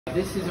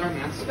This is our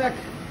mass spec.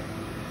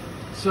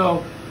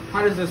 So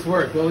how does this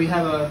work? Well, we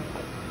have a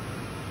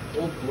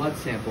old blood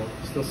sample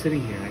still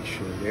sitting here,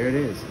 actually. There it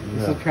is.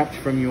 This is prepped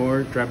from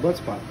your dry blood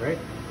spot, right?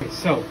 Okay,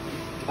 so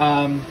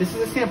this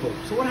is a sample.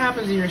 So what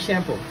happens in your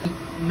sample?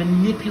 We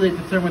manipulate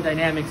the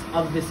thermodynamics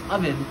of this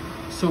oven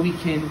so we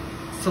can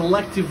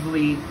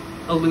selectively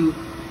elute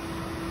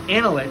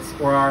analytes,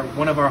 or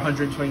one of our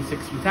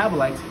 126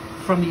 metabolites,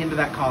 from the end of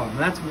that column. And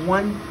that's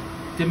one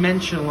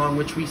dimension along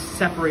which we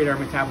separate our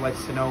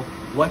metabolites to know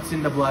what's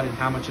in the blood and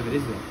how much of it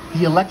is there.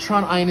 The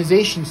electron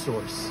ionization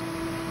source.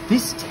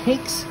 This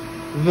takes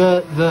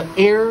the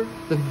air,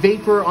 the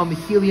vapor on the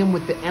helium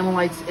with the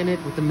analytes in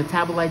it, with the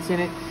metabolites in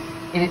it,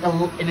 and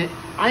it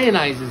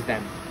ionizes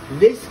them.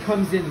 This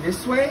comes in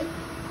this way,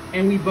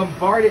 and we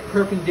bombard it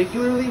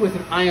perpendicularly with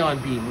an ion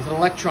beam, with an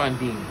electron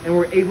beam. And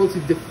we're able to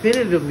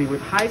definitively,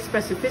 with high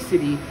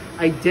specificity,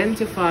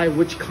 identify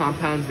which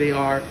compounds they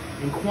are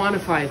and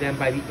quantify them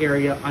by the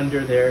area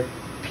under their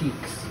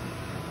peaks.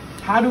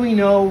 How do we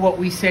know what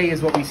we say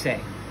is what we say?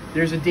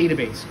 There's a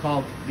database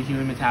called the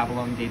Human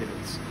Metabolome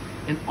Database.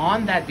 And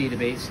on that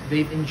database,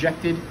 they've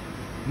injected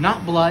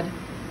not blood,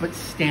 but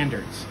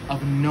standards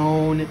of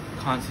known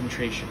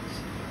concentrations.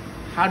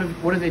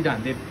 What have they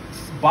done? They've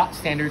bought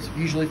standards,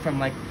 usually from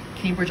like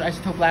Cambridge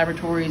Isotope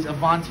Laboratories,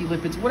 Avanti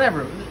Lipids,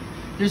 whatever.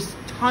 There's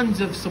tons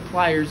of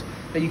suppliers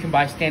that you can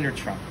buy standards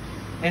from.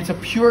 And it's a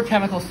pure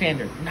chemical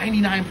standard,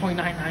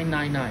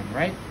 99.9999,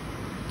 right?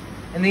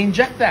 And they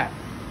inject that,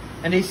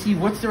 and they see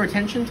what's the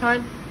retention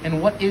time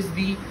and what is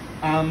the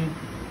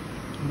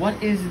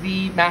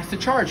mass to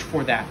charge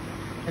for that.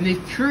 And they've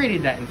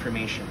curated that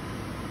information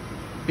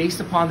based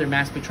upon their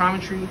mass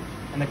spectrometry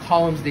and the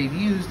columns they've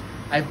used.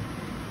 I've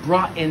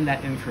brought in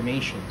that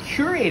information,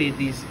 curated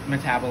these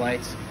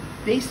metabolites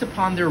based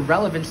upon their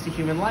relevance to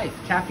human life.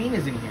 Caffeine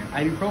is in here,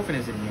 ibuprofen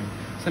is in here,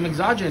 some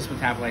exogenous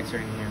metabolites are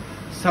in here,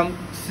 some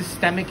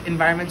systemic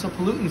environmental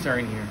pollutants are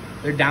in here,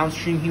 their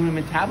downstream human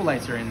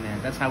metabolites are in there.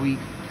 That's how we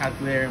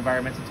calculate our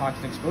environmental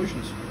toxin exposure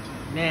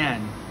scores.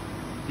 Man,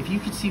 if you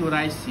could see what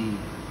I see,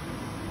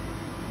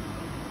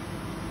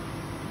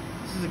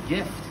 this is a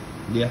gift.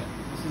 Yeah.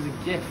 This is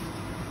a gift.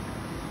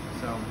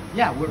 So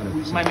yeah, we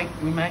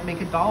might make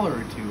 $1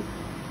 or $2,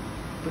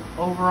 but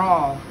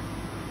overall,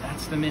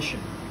 that's the mission: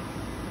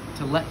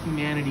 to let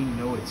humanity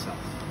know itself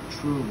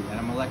truly at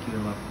a molecular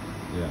level.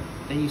 Yeah.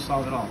 Then you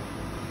solve it all.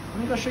 Let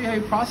me go show you how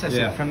you process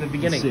it from the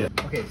beginning.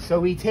 Okay, so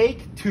we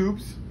take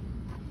tubes,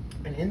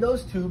 and in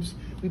those tubes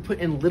we put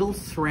in little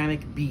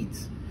ceramic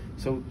beads.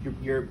 So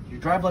your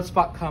dry blood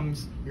spot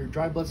comes, your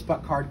dry blood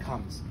spot card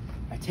comes.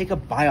 I take a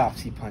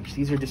biopsy punch.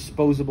 These are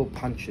disposable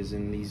punches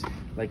in these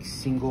like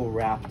single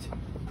wrapped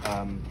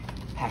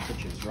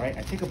packages, right?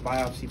 I take a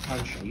biopsy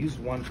punch, I use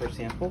one per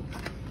sample,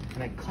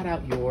 and I cut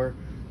out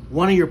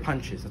one of your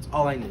punches. That's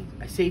all I need.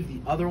 I save the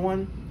other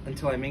one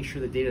until I make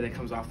sure the data that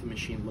comes off the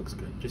machine looks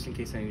good, just in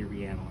case I need to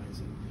reanalyze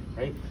it,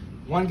 right?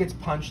 One gets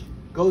punched,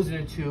 goes in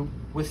a tube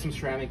with some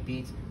ceramic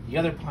beads. The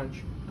other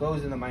punch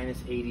goes in the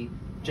 -80,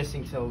 just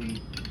until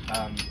we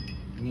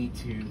need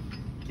to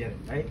get it,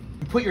 right?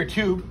 You put your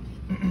tube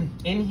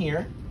in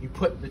here, you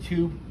put the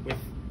tube with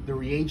the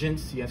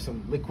reagents. You have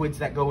some liquids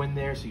that go in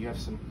there, so you have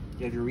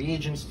your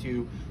reagents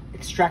to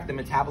extract the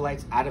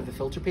metabolites out of the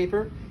filter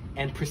paper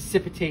and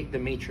precipitate the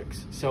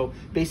matrix. So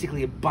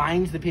basically it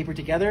binds the paper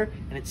together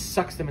and it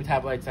sucks the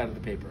metabolites out of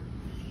the paper.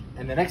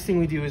 And the next thing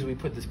we do is we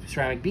put the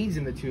ceramic beads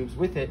in the tubes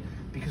with it,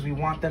 because we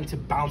want them to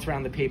bounce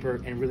around the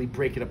paper and really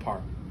break it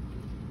apart.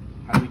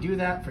 How do we do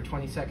that? For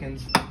 20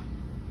 seconds,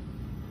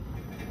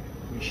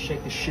 we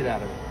shake the shit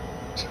out of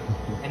it.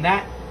 And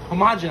that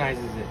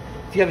homogenizes it.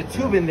 If you have a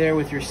tube in there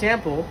with your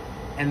sample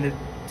and the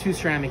 2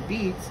 ceramic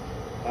beads,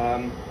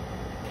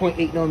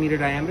 0.8 millimeter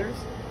diameters,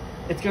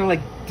 it's gonna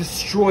like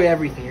destroy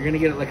everything. You're gonna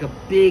get like a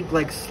big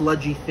like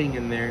sludgy thing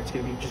in there. It's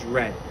gonna be just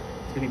red.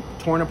 It's gonna be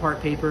torn apart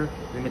paper,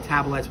 and the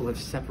metabolites will have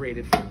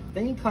separated from it.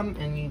 Then you come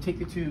and you take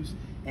the tubes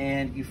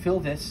and you fill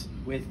this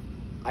with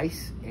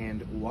ice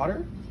and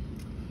water,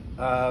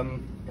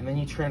 and then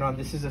you turn on,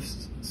 this is a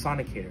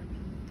sonicator.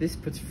 This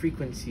puts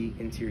frequency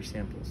into your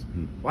samples.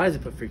 Why does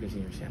it put frequency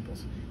in your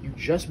samples? You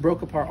just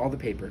broke apart all the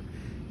paper.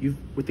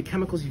 With the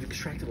chemicals, you've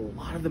extracted a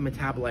lot of the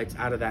metabolites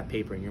out of that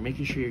paper, and you're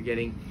making sure you're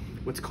getting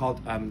what's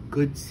called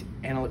good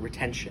analyte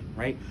retention,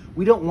 right?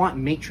 We don't want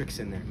matrix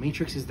in there.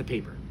 Matrix is the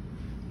paper.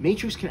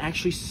 Matrix can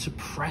actually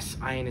suppress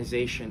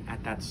ionization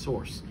at that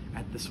source,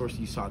 at the source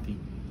you saw, the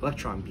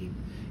electron beam.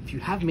 If you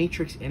have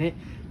matrix in it,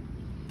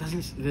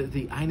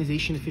 the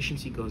ionization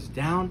efficiency goes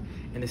down,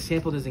 and the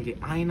sample doesn't get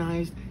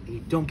ionized, and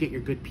you don't get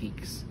your good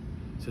peaks.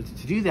 So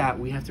to do that,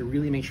 we have to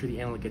really make sure the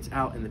analyte gets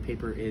out and the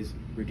paper is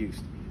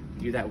reduced.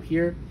 We do that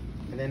here,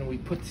 and then we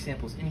put the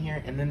samples in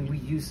here, and then we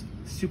use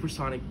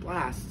supersonic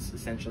blasts,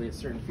 essentially, at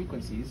certain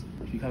frequencies.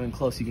 If you come in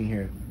close, you can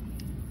hear it.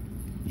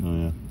 Oh,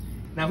 yeah.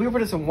 Now, if we were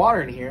putting some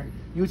water in here,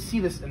 you would see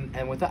this,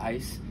 and with the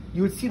ice,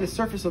 you would see the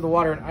surface of the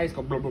water and ice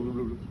go blah, blah, blah,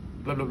 blah,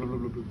 blah, blah, blah,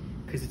 blah, blah,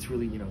 because it's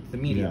really, the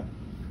medium. Yeah.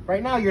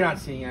 Right now you're not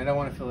seeing it. I don't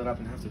want to fill it up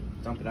and have to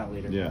dump it out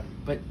later. Yeah.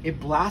 But it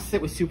blasts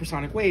it with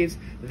supersonic waves,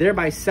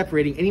 thereby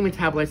separating any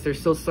metabolites that are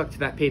still stuck to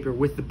that paper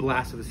with the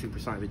blast of the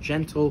supersonic, the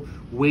gentle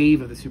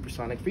wave of the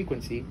supersonic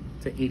frequency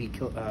to 80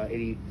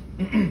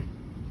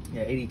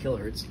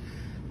 kilohertz.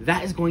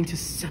 That is going to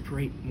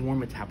separate more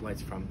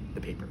metabolites from the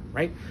paper,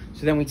 right?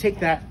 So then we take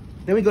that,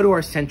 then we go to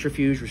our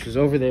centrifuge, which is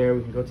over there.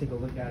 We can go take a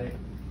look at it.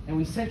 And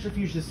we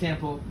centrifuge the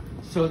sample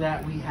so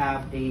that we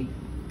have a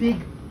big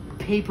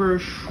paper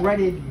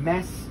shredded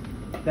mess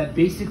that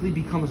basically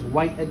becomes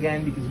white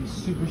again because we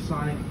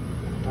supersonic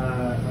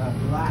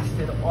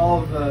blasted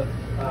all of the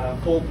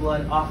whole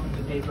blood off of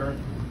the paper.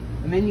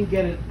 And then you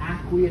get an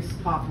aqueous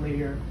top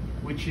layer,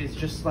 which is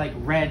just like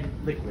red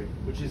liquid,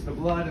 which is the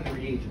blood and the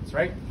reagents,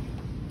 right?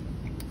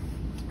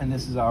 And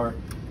this is our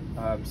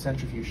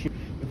centrifuge.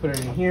 We put it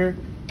in here,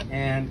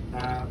 and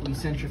we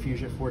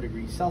centrifuge at 4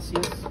 degrees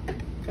Celsius,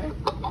 okay?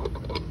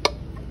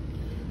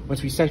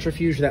 Once we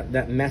centrifuge,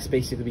 that mess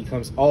basically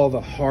becomes all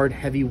the hard,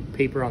 heavy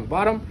paper on the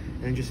bottom,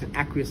 and then just an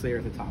aqueous layer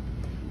at the top.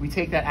 We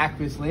take that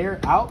aqueous layer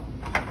out,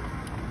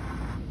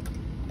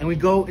 and we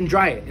go and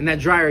dry it in that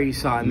dryer you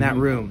saw in that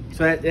room.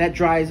 So that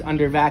dries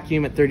under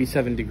vacuum at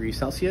 37 degrees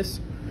Celsius,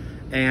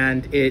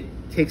 and it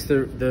takes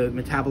the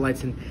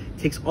metabolites and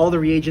takes all the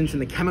reagents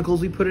and the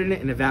chemicals we put in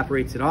it and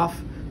evaporates it off,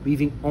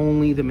 leaving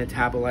only the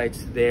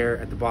metabolites there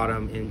at the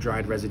bottom in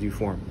dried residue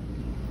form.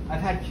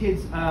 I've had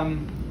kids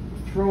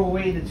throw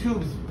away the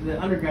tubes, the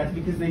undergrads,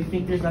 because they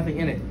think there's nothing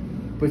in it.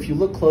 But if you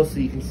look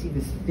closely, you can see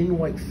this thin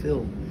white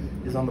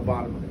film is on the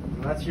bottom of it.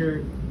 And that's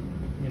your,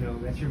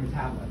 that's your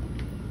metabolite,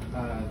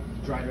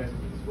 dried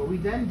residues. What we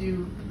then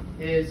do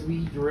is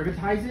we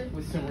derivatize it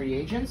with some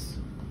reagents,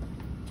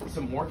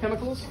 some more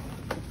chemicals,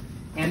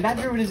 and that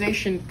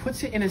derivatization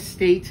puts it in a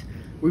state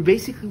where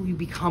basically we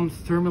become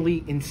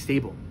thermally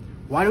unstable.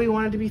 Why do we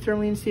want it to be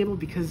thermally unstable?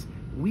 Because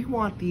we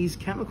want these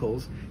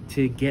chemicals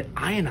to get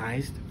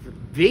ionized,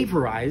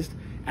 vaporized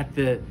at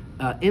the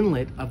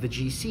inlet of the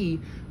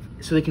GC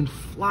so they can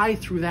fly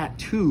through that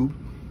tube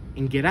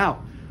and get out.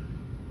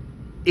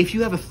 If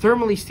you have a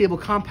thermally stable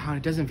compound,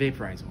 it doesn't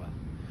vaporize well.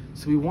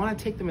 So we want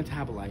to take the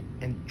metabolite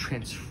and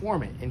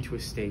transform it into a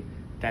state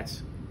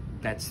that's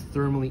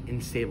thermally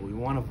unstable. We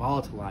want to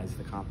volatilize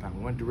the compound.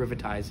 We want to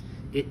derivatize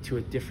it to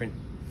a different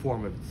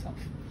form of itself.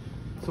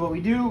 So what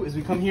we do is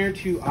we come here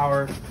to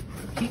our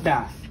heat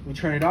bath. We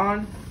turn it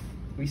on.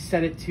 We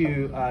set it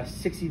to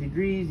 60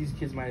 degrees. These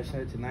kids might have set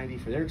it to 90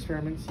 for their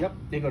experiments. Yep,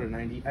 they go to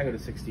 90. I go to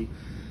 60.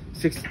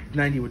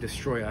 90 would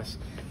destroy us.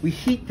 We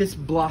heat this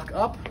block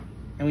up,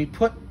 and we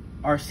put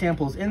our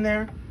samples in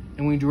there,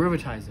 and we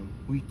derivatize them.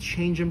 We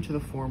change them to the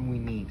form we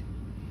need.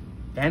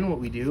 Then what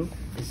we do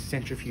is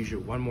centrifuge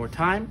it one more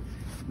time.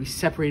 We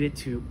separate it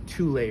to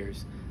 2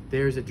 layers.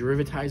 There's a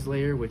derivatized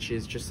layer, which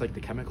is just like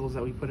the chemicals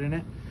that we put in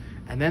it.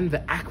 And then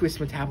the aqueous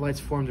metabolites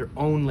form their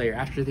own layer.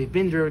 After they've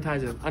been derivatized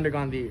and have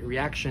undergone the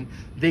reaction,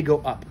 they go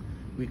up.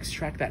 We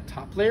extract that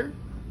top layer.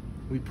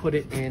 We put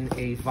it in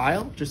a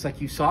vial, just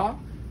like you saw,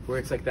 where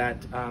it's like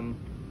that,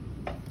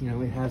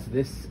 it has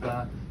this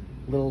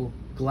little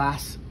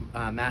glass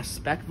mass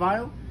spec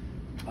vial,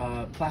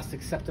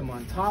 plastic septum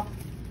on top,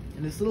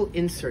 and this little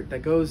insert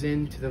that goes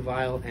into the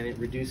vial, and it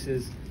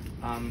reduces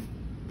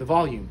the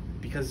volume,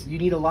 because you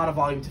need a lot of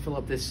volume to fill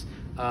up this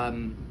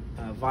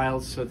vial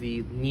so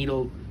the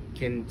needle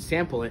can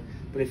sample it.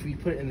 But if we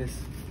put it in this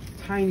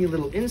tiny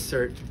little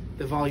insert,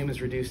 the volume is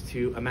reduced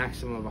to a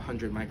maximum of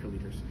 100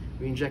 microliters.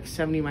 We inject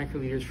 70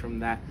 microliters from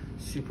that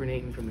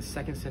supernatant from the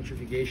second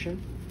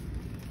centrifugation,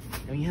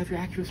 and you have your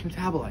aqueous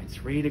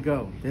metabolites ready to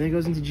go. Then it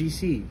goes into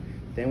GC.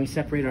 Then we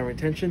separate our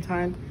retention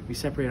time, we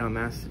separate our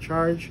mass to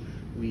charge,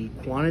 we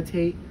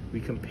quantitate, we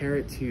compare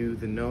it to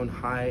the known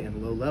high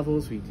and low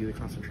levels, we do the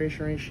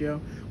concentration ratio,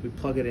 we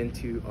plug it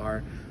into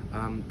our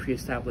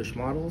pre-established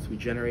models, we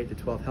generate the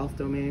 12 health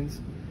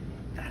domains.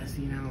 That is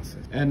the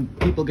analysis. And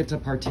people get to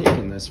partake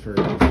in this for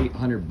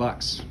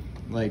 $800.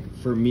 Like,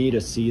 for me to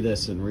see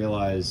this and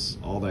realize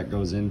all that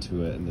goes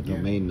into it and the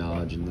domain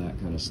knowledge and that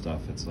kind of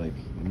stuff, it's like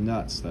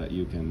nuts that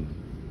you can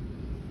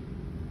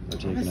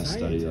partake in a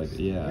study like,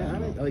 I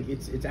mean, like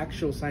it's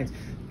actual science.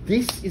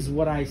 This is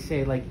what I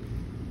say, like,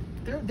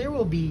 there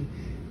will be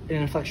an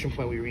inflection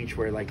point we reach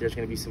where, like, there's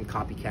going to be some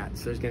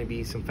copycats. There's going to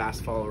be some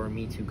fast follower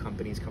Me Too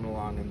companies coming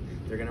along, and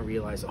they're going to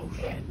realize, oh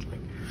shit, like,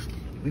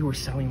 we were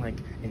selling like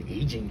an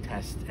aging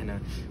test and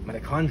a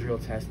mitochondrial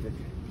test, that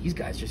these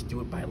guys just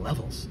do it by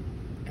levels,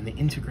 and they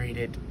integrate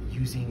it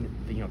using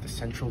the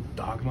central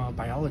dogma of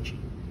biology.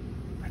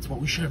 That's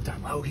what we should have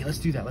done. Well, okay, let's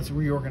do that. Let's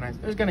reorganize.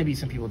 There's going to be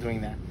some people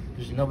doing that.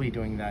 There's nobody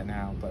doing that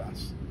now but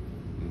us.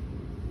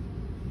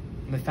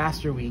 And the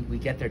faster we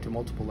get there to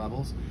multiple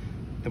levels,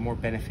 the more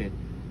benefit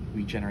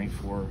we generate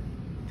for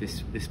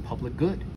this public good.